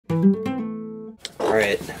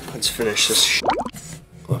Alright, let's finish this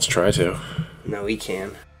Let's try to. No, we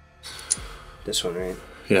can. This one, right?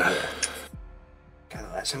 Yeah. God,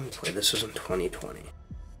 the last time we played this was in 2020.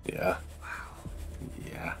 Yeah. Wow.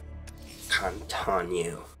 Yeah.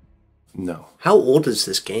 Cantanyu. No. How old is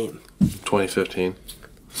this game? 2015.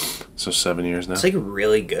 So 7 years now. It's like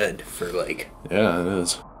really good for like... Yeah, it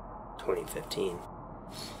is. 2015.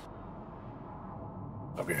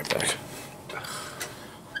 I'll be right back.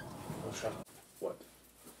 What?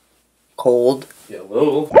 Cold.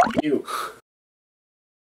 Yellow. You.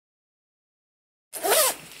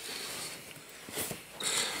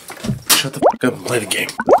 Shut the fuck up and play the game.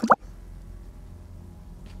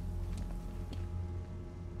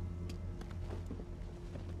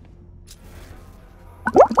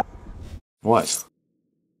 What?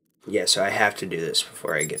 Yeah, so I have to do this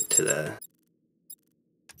before I get to the...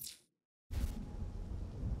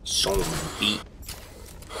 zombie.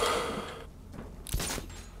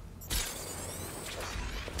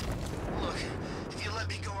 Look, if you let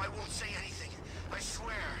me go, I won't say anything. I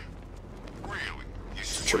swear. Really? You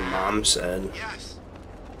That's what your mom said. Yes.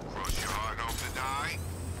 Cross your heart, hope to die.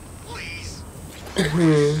 Please.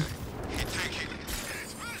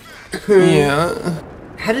 Yeah.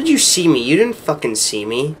 How did you see me? You didn't fucking see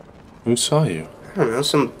me. Who saw you? I don't know,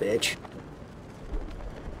 some bitch.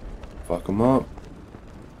 Fuck him up.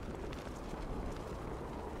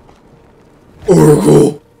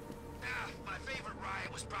 Oracle! My favorite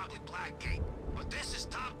riot was probably Blackgate, but this is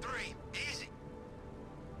top 3. Easy.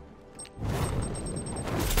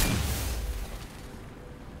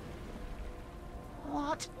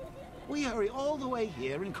 What? We hurry all the way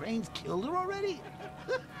here and Crane's killed her already?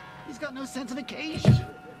 He's got no sense of occasion.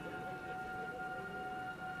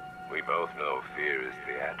 We both know fear is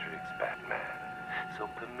theatrics, Batman. So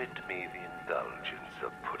permit me the indulgence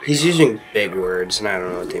of putting... He's using big words, and I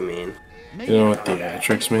don't know what they mean. You know what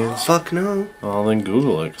theatrics means? Fuck no. Well, then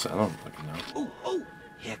Google it, because I don't fucking know. Oh, oh!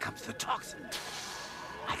 Here comes the toxin.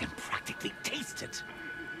 I can practically taste it.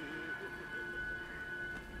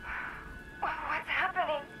 What's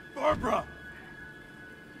happening? Barbara!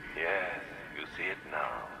 Yes, you see it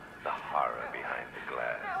now. The horror behind the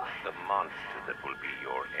glass. No. The monster that will be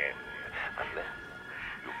your end. Unless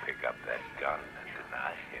you pick up that gun and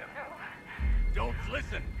deny him. Don't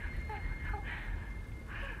listen.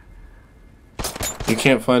 You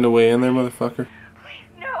can't find a way in there, motherfucker? Please,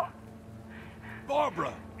 no.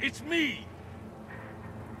 Barbara, it's me.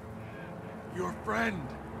 Your friend.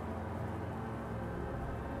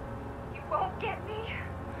 You won't get me.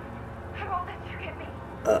 I won't let you get me.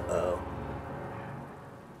 Uh-oh.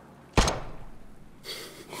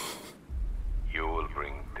 You will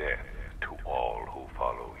bring death to all who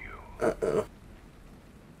follow you. Uh-oh.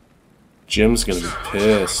 Jim's gonna be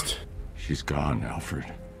pissed. She's gone, Alfred.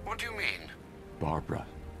 What do you mean? Barbara.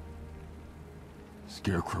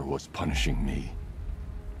 Scarecrow was punishing me.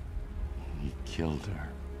 He killed her.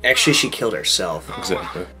 Actually, she killed herself.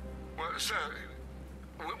 Exactly. Well, sir,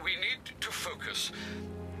 we need to focus.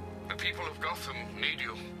 The people of Gotham need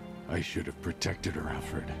you. I should have protected her,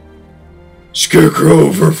 Alfred. Scarecrow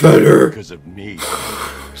overfed her. Because of me.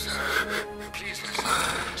 Sir, please listen.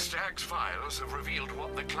 Stagg's files have revealed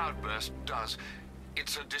what the cloudburst does.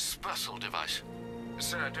 It's a dispersal device.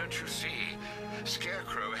 Sir, don't you see?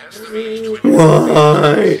 Scarecrow has the means to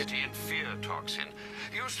Why? city and fear toxin.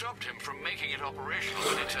 You stopped him from making it operational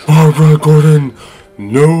when it Barbara Gordon!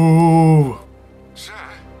 No! Sir,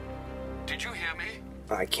 did you hear me?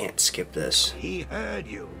 I can't skip this. He heard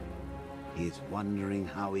you. He's wondering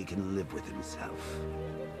how he can live with himself.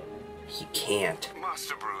 He can't.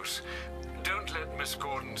 Master Bruce, don't let Miss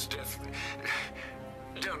Gordon's death...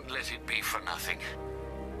 Don't let it be for nothing.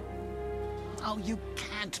 Oh, you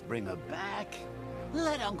can't bring her back.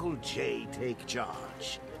 Let Uncle Jay take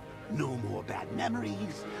charge. No more bad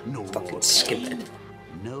memories. No Fucking more skip pain, it.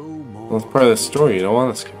 No more. Well, it's part of the story. You don't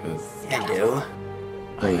want to skip it. I do.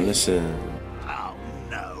 Hey, listen. Oh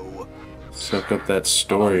no. Soak up that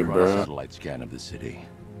story, Run a bro. satellite scan of the city.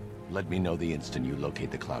 Let me know the instant you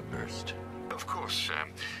locate the cloudburst. Of course,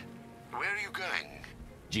 where are you going?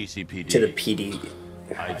 GCPD. To the PD.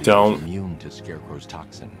 I Don't. immune to Scarecrow's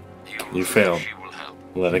toxin. You failed. She will help.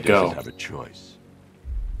 Let it He go. doesn't have a choice.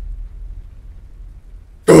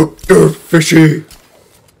 Dr. Fishy.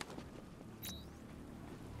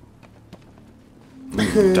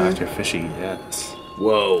 Dr. Fishy, yes.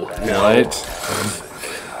 Whoa. No. What? It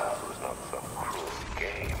was not some cruel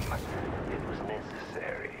game. It was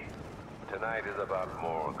necessary. Tonight is about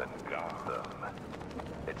more than Gotham.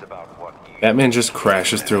 It's about what you... Batman just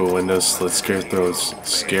crashes through a window, slits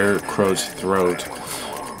Scarecrow's throat,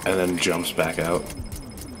 and then jumps back out.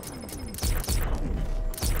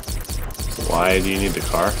 Why do you need the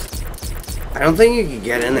car? I don't think you can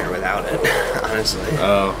get in there without it, honestly.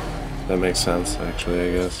 Oh, that makes sense, actually,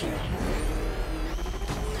 I guess.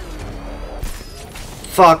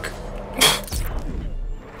 Fuck.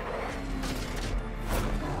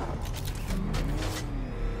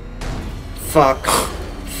 Fuck.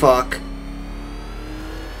 Fuck.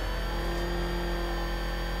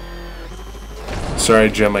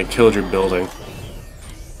 Sorry, Jim, I killed your building.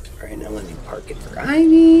 Alright, now let me park it for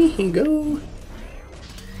Ivy. Here you go.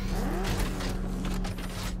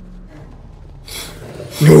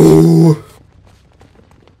 No!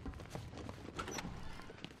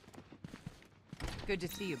 Good to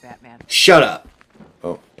see you, Batman. Shut up.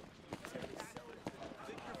 Oh.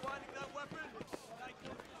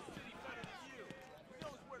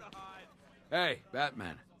 Hey,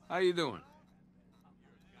 Batman. How you doing?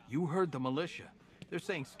 You heard the militia. They're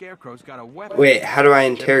saying Scarecrow's got a weapon. Wait, how do I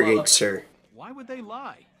interrogate, sir? Why would they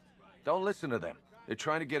lie? Don't listen to them. They're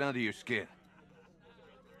trying to get under your skin.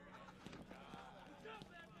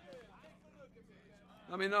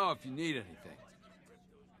 Let me know if you need anything.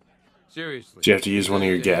 Seriously. Do you have to use one of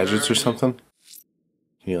your gadgets or something?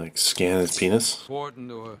 Can you, like, scan his penis?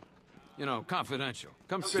 Important or, you know, confidential.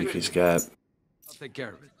 Come See straight if to he's me. got I'll take care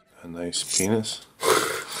of it. a nice penis.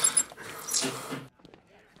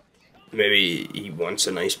 Maybe he wants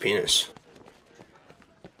a nice penis.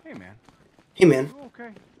 Hey, man. Hey, man. You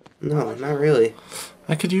okay? No, not really.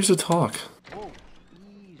 I could use a talk. Whoa,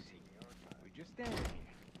 easy. We're just standing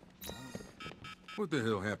here. What the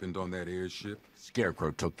hell happened on that airship?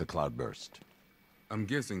 Scarecrow took the cloudburst. I'm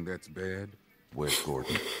guessing that's bad. Where's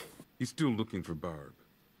Gordon? He's still looking for Barb.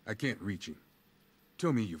 I can't reach him.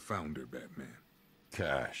 Tell me you found her, Batman.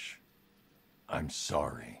 Cash. I'm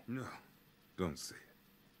sorry. No, don't say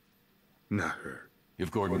it. Not her. If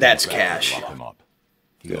Gordon That's comes back, Cash. lock him up.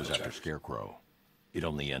 He goes after Scarecrow. It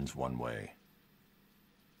only ends one way.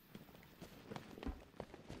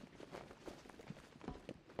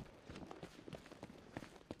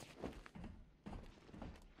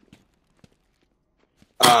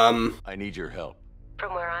 I need your help.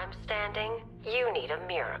 From where I'm standing, you need a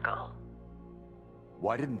miracle.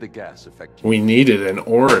 Why didn't the gas affect you? We needed an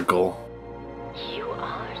oracle. You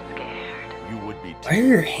are scared. You would be Why are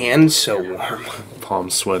your hands so warm?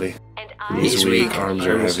 Palms sweaty. And I He's weak, arms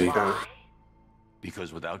are Arms. heavy.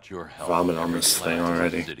 Because without your help, Vomit on every this thing plant in the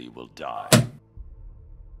already. city will die.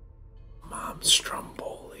 Mom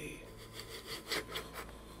Stromboli.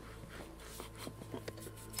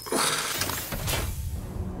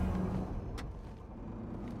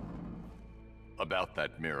 About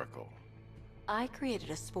that miracle. I created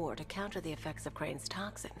a spore to counter the effects of Crane's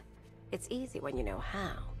toxin. It's easy when you know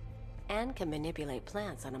how, and can manipulate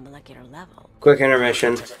plants on a molecular level. Quick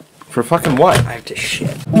intermission. For fucking what? I have to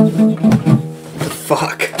shit. The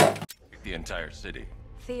fuck? The entire city.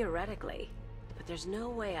 Theoretically, but there's no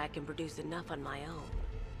way I can produce enough on my own.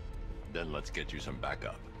 Then let's get you some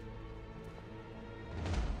backup.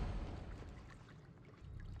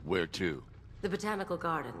 Where to? The Botanical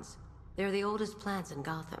Gardens. They're the oldest plants in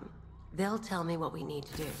Gotham. They'll tell me what we need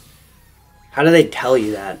to do. How do they tell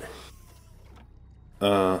you that?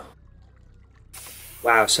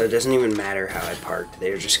 Wow, so it doesn't even matter how I parked.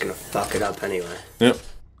 They're just gonna fuck it up anyway. Yep.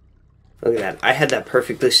 Look at that. I had that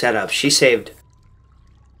perfectly set up. She saved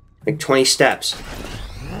like 20 steps.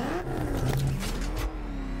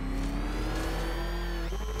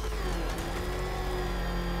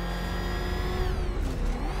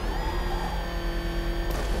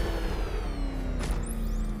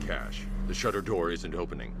 Cash. The shutter door isn't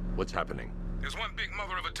opening. What's happening? There's one big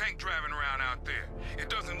mother of a tank driving around out there. It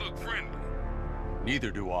doesn't look friendly.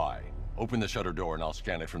 Neither do I. Open the shutter door and I'll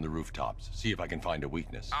scan it from the rooftops. See if I can find a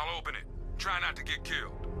weakness. I'll open it. Try not to get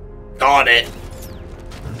killed. Got it.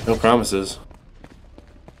 No promises.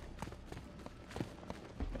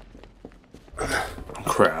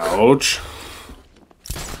 Crouch.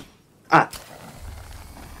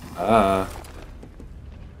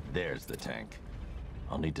 There's the tank.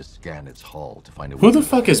 I'll need to scan its hull to find a Who the weakness.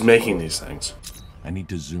 fuck is making these things? I need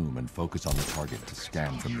to zoom and focus on the target to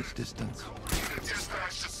scan from this distance.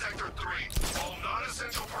 Dispatch to Sector 3. All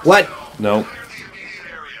non-essential personnel. What? Nope. Clear the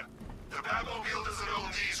immediate area. The Batmobile doesn't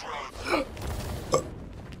own these roads.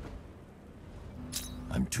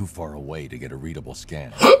 I'm too far away to get a readable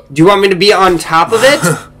scan. Do you want me to be on top of it?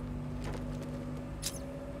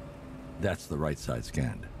 That's the right side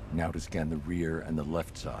scanned. Now to scan the rear and the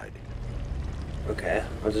left side. Okay,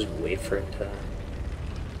 I'll just wait for it to,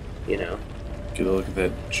 you know. Get a look at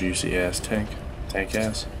that juicy ass tank. Tank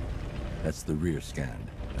ass. That's the rear scanned.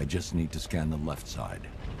 I just need to scan the left side.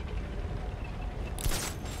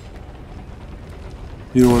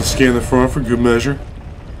 You don't want to scan the front for good measure?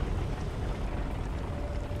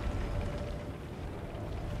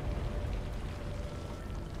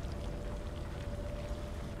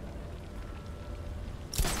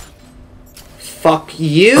 Fuck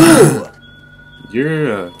you!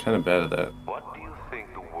 You're kind of bad at that. What do you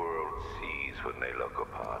think the world sees when they look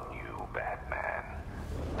upon you, Batman?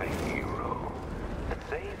 A hero, a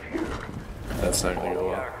savior, That's not gonna or go the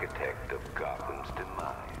well. architect of Gotham's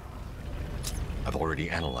demise? I've already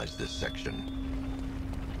analyzed this section.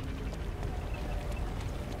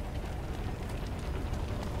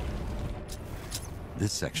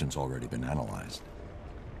 This section's already been analyzed.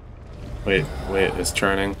 Wait, it's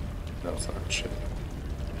turning. No, it's not. Shit.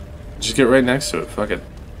 Just get right next to it. Fuck it.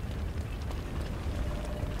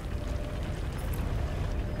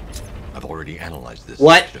 I've already analyzed this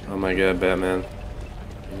What? section. Oh my god, Batman.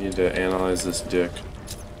 You need to analyze this dick.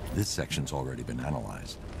 This section's already been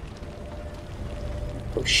analyzed.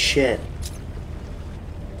 Oh shit.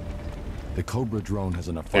 The Cobra drone has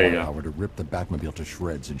enough There you go. firepower to rip the Batmobile to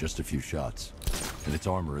shreds in just a few shots. And its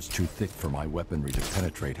armor is too thick for my weaponry to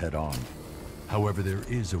penetrate head-on. However, there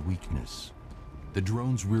is a weakness. The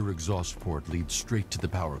drone's rear exhaust port leads straight to the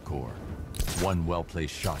power core. One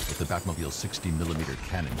well-placed shot with the Batmobile's 60mm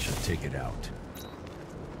cannon should take it out.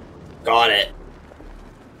 Got it.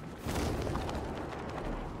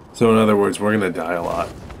 So in other words, we're gonna die a lot.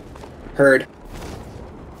 Heard.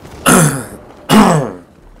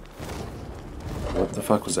 What the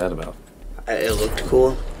fuck was that about? It looked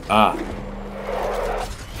cool. Ah.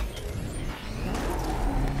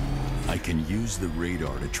 I can use the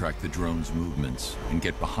radar to track the drone's movements and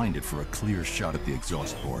get behind it for a clear shot at the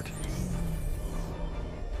exhaust port.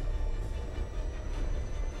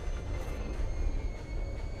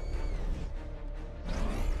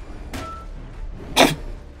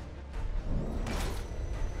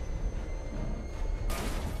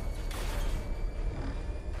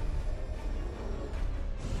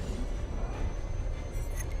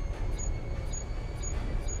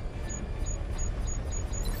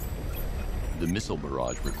 The missile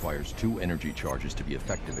barrage requires 2 energy charges to be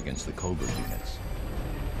effective against the Cobra units.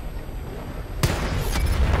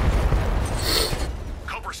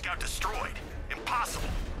 Cobra Scout destroyed. Impossible.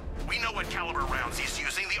 We know what caliber rounds he's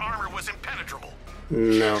using. The armor was impenetrable.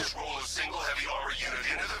 No. Just roll a single heavy armor unit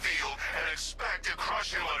into the field and expect to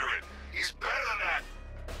crush him under it. He's better than that.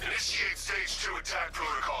 Initiate stage 2 attack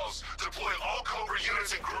protocols. Deploy all Cobra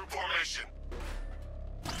units in group formation.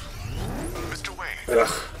 Mr. Wayne,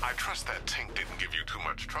 I trust that tank didn't give you too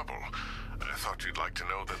much trouble. I thought you'd like to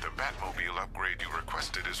know that the Batmobile upgrade you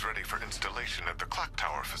requested is ready for installation at the Clock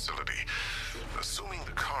Tower facility. Assuming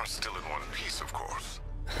the car's still in one piece, of course.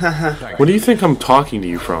 What do you think I'm talking to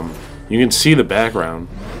you from? You can see the background.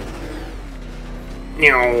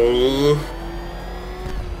 You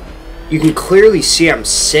can clearly see I'm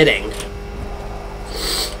sitting.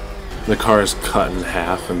 The car is cut in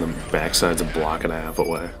half and the backside's a block and a half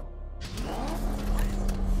away.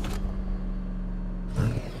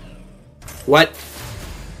 What?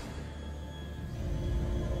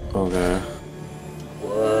 Okay.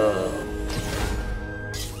 Whoa.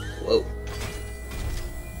 Whoa.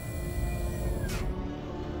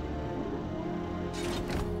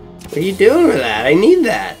 What are you doing with that? I need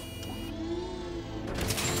that.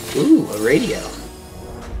 Ooh, a radio.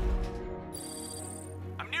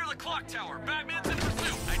 I'm near the Clock Tower. Batman's in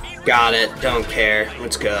pursuit. I need Got it. Don't care.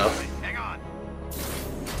 Let's go. Hang on.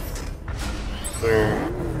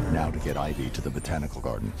 Now to get Ivy to the Botanical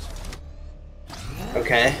Gardens.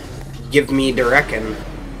 Okay. Give me the reckon.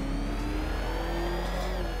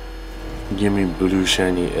 Give me blue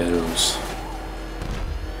shiny arrows.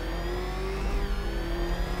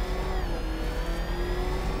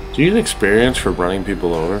 Do you get experience for running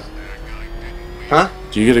people over? Huh?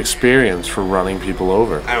 Do you get experience for running people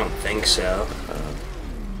over? I don't think so.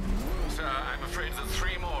 Sir, I'm afraid that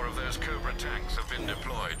 3 more of those Cobra tanks have been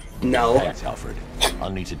deployed. No. Thanks, Alfred. I'll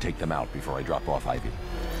need to take them out before I drop off Ivy.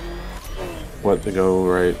 What, to go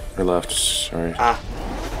right or left? Sorry. Ah.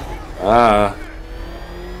 Ah.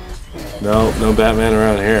 No, no Batman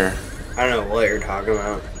around here. I don't know what you're talking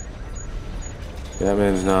about.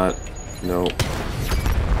 Batman's not. No.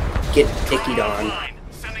 Get ickied on.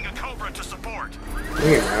 Sending a Cobra to support. No,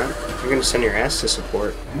 you're not. You're gonna send your ass to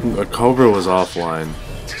support. A Cobra was offline.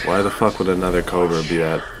 Why the fuck would another Cobra be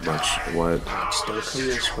that much? What? Just don't come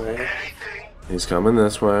this way. He's coming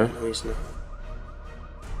this way. No, he's not.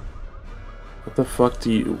 What the fuck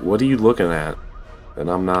do you... What are you looking at? And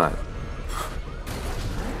I'm not.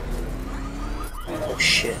 Oh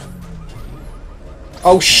shit.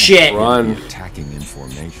 Oh shit! Run. Attacking in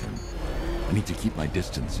formation. I need to keep my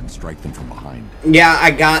distance and strike them from behind. Yeah,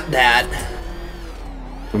 I got that.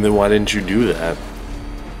 And then why didn't you do that?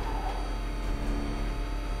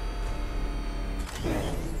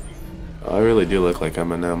 Oh, I really do look like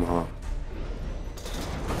Eminem, huh?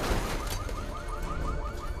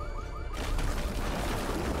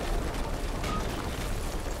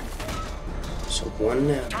 So one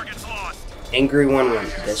now. Angry one went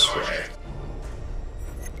this way.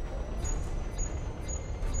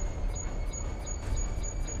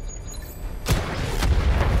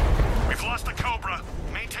 We've lost the Cobra.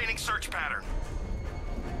 Maintaining search pattern.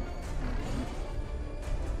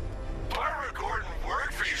 Barbara Gordon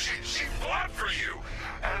worked for you. She fought for you.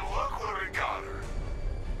 And look where it got her.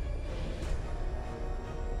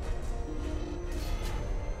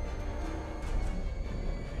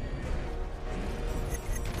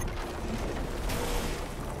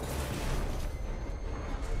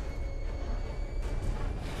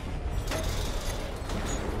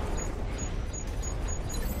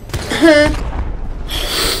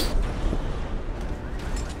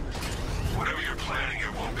 Whatever you're planning,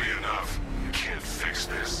 it won't be enough. You can't fix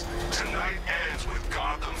this. Tonight ends with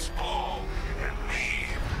Gotham's ball and me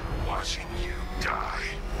watching you die.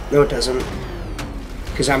 No, it doesn't.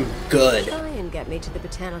 Because I'm good. Try and get me to the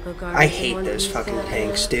botanical garden. I hate those fucking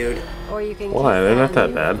tanks, dude. Or you can Why? They're not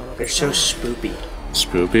that bad. They're so spoopy.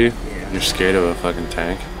 Spoopy? Yeah. You're scared of a fucking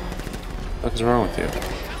tank? What is wrong with you?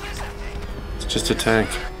 It's just a tank.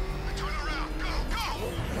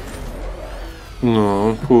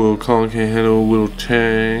 No, poor Kong can't handle a little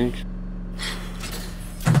tank.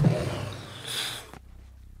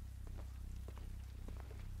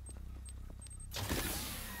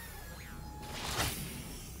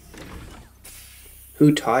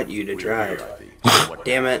 Who taught you to drive?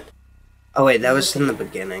 Damn it. Oh wait, that was in the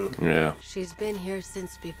beginning. Yeah. She's been here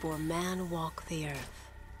since before man walked the earth.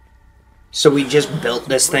 So we just built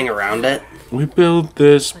this thing around it? We built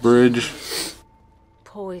this bridge.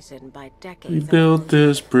 Poisoned by decades. We built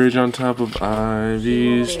this bridge on top of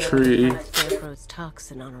Ivy's tree. Scarecrow's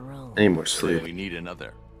toxin on her own. Any more sleep? We need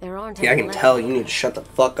another. There aren't Yeah, I any can left. tell you need to shut the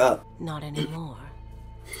fuck up. Not anymore.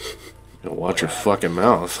 Watch your fucking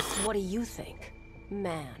mouth. What do you think?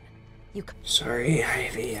 Man, you Sorry,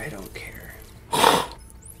 Ivy, I don't care.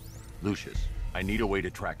 Lucius, I need a way to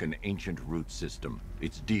track an ancient root system.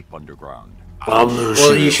 It's deep underground. Well,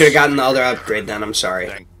 you should have gotten the other upgrade then, I'm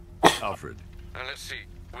sorry. Alfred. Let's see.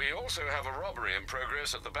 We also have a robbery in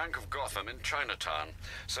progress at the Bank of Gotham in Chinatown.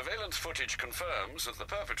 Surveillance footage confirms that the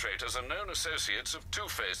perpetrators are known associates of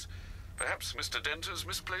Two-Face. Perhaps Mr. Dent has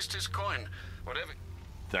misplaced his coin. Whatever.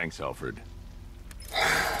 Thanks, Alfred.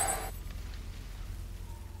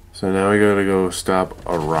 So now we gotta go stop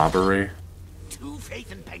a robbery.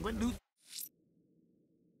 Two-Face and Penguin lose.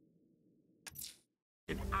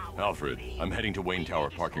 Alfred, I'm heading to Wayne Tower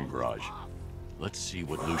parking garage. Let's see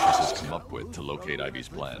what Lucius has come up with to locate Ivy's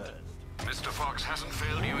plant. Mr. Fox hasn't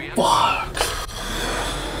failed you yet. Fuck.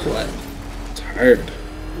 What? Tired.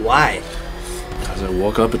 Why? Because I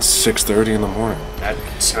woke up at 6:30 in the morning. That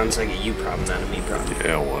sounds like a you problem, not a me problem.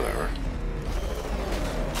 Yeah, whatever.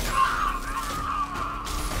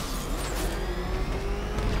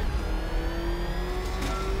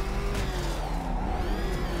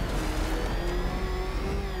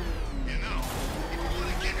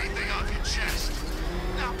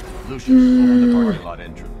 Lucius, open the parking lot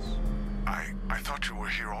entrance. I thought you were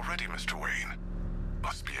here already, Mr. Wayne.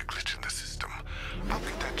 Must be a glitch in the system. I'll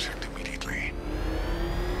get that checked immediately.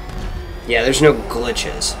 Yeah, there's no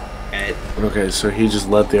glitches. Right? Okay, so he just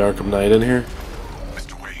let the Arkham Knight in here?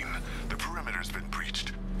 Mr. Wayne, the perimeter's been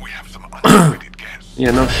breached. We have some unexpected guests.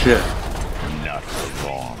 Yeah, no shit. Not for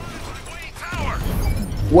long. Wayne Tower!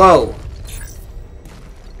 Whoa!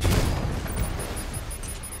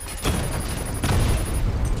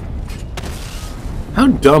 How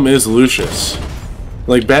dumb is Lucius?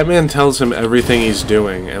 Like, Batman tells him everything he's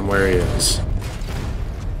doing and where he is.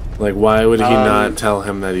 Like, why would he not tell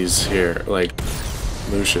him that he's here? Like,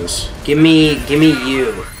 Lucius. Give me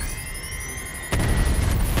you.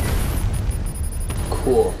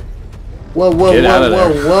 Cool. Whoa, whoa, Get out whoa,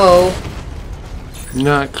 of there. whoa, whoa.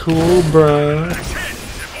 Not cool, bruh.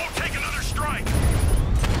 It won't take another strike.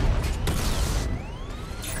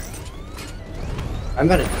 I'm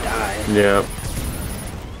about to die. Yeah.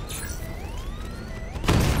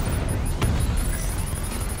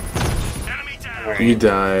 Enemy down. Alright, You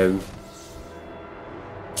died.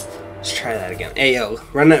 let's try that again. Hey, yo,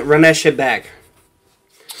 run that shit back.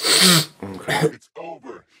 It's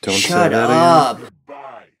over. Don't say Shut that up. again.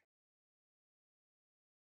 Bye.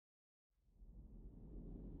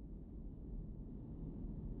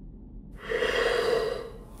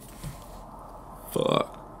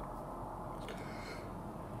 Fuck.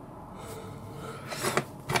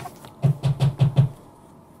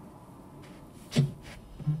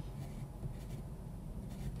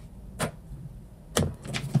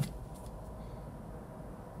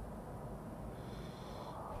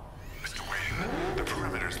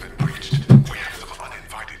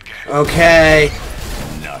 Okay.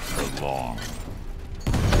 Not for long.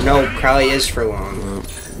 No, probably is for long.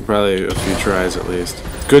 Probably a few tries at least.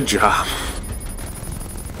 Good job.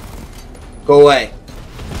 Go away.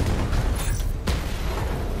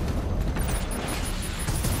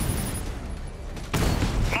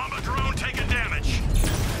 Mamba drone taking damage.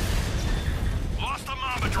 Lost the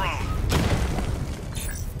Mamba drone.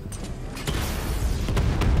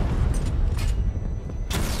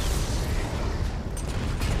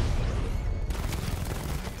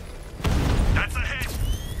 That's a hit.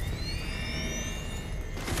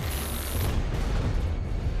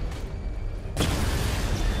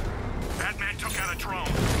 Batman took out a drone.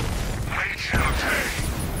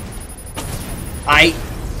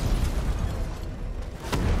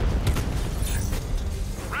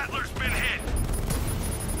 Rattler's been hit.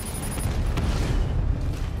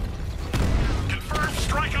 Confirmed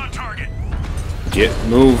strike on target.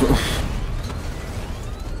 Move.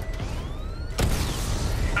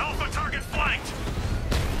 Alpha target flanked.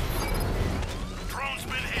 Drone's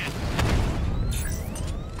been hit.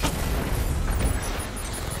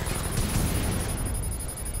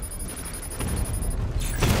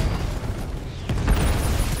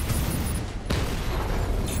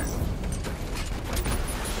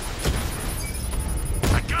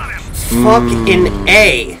 I got him. Fucking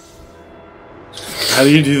A. How do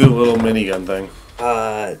you do the little minigun thing?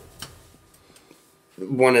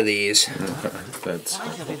 One of these. That's.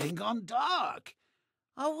 Why's everything gone dark?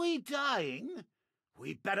 Are we dying?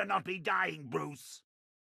 We better not be dying, Bruce.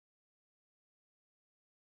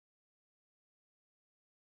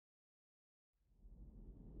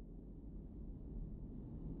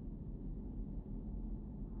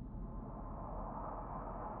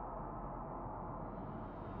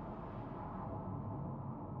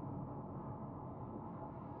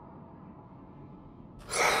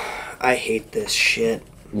 I hate this shit.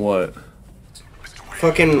 What?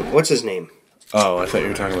 Fucking, what's his name? Oh, I thought you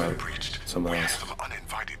were talking about someone else.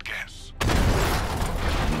 Uninvited guests.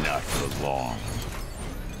 Not for long.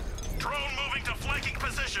 Drone moving to flanking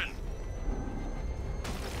position.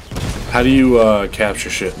 How do you capture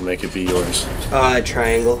shit and make it be yours?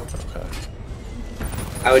 Triangle. Okay.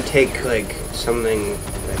 I would take, like, something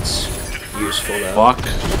that's useful, though. Fuck.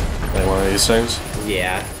 Like one of these things?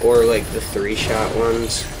 Yeah, or, like, the 3-shot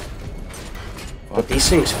ones. But these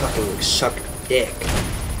things fucking suck dick.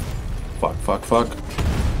 Fuck, fuck, fuck.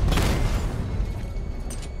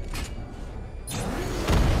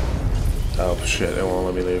 Oh shit, it won't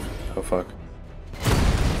let me leave. Oh fuck.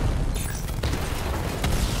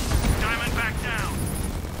 Diamond back down.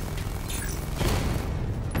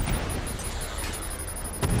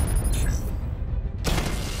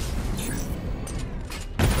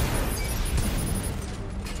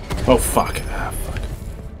 Oh fuck. Ah, fuck.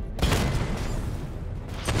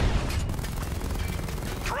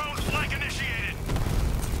 Drone flank initiated.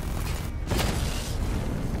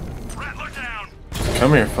 Rattler down.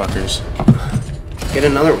 Come here, fuckers. Get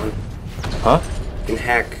another one. Huh? You can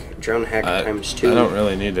hack, drone hack times 2. I don't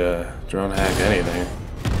really need to drone hack anything.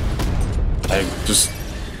 I just...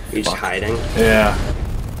 You're just hiding? Yeah.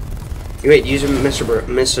 Wait, use a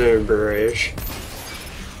Mr. Barrage.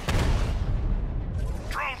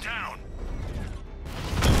 Drone down.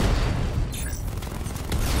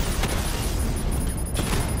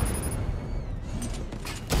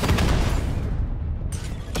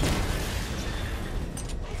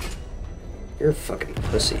 You're a fucking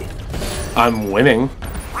pussy. I'm winning.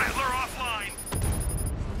 Rattler offline.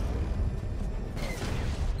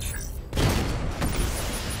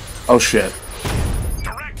 Oh shit.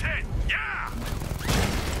 Direct hit. Yeah.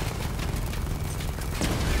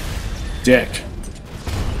 Dick.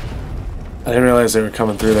 I didn't realize they were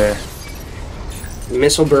coming through there.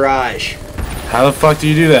 Missile barrage. How the fuck do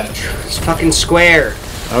you do that? It's fucking square.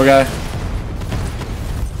 Okay.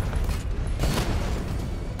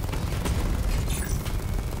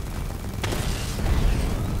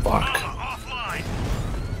 Fuck. Offline.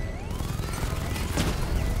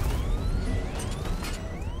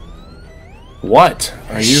 What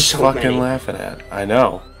are you So fucking many. laughing at? I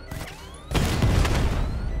know.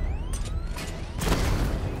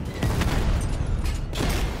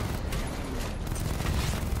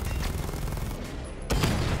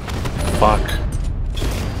 Fuck.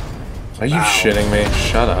 Are you shitting me?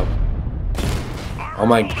 Shut up. Oh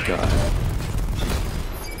my god.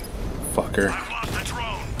 Fucker. I've lost the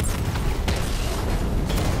drone.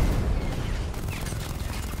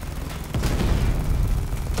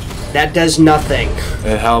 That does nothing.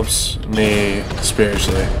 It helps me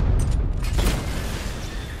spiritually.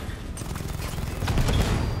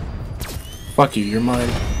 Fuck you, you're mine.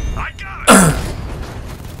 I got it.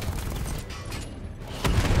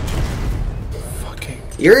 Fucking.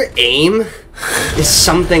 Your aim is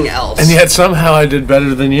something else. And yet somehow I did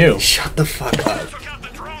better than you. Shut the fuck up. Took out the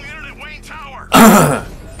drone unit at Wayne Tower.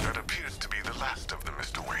 That appears to be the last of them,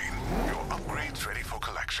 Mr. Wayne. Your upgrade's ready for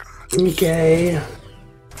collection. Okay.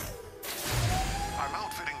 I'm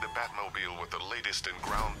outfitting the Batmobile with the latest in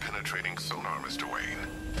ground-penetrating sonar, Mr. Wayne.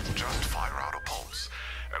 Just fire out a pulse,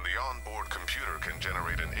 and the onboard computer can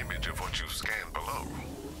generate an image of what you scanned below.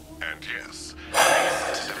 And yes,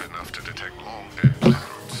 it's sensitive enough to detect long dead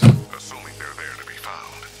clouds, assuming they're there to be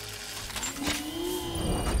found.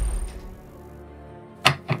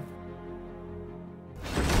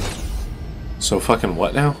 So fucking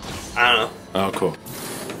what now? I don't know. Oh, cool.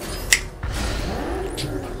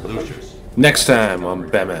 Next time on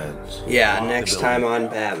Batman. Yeah, next time on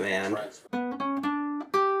Batman.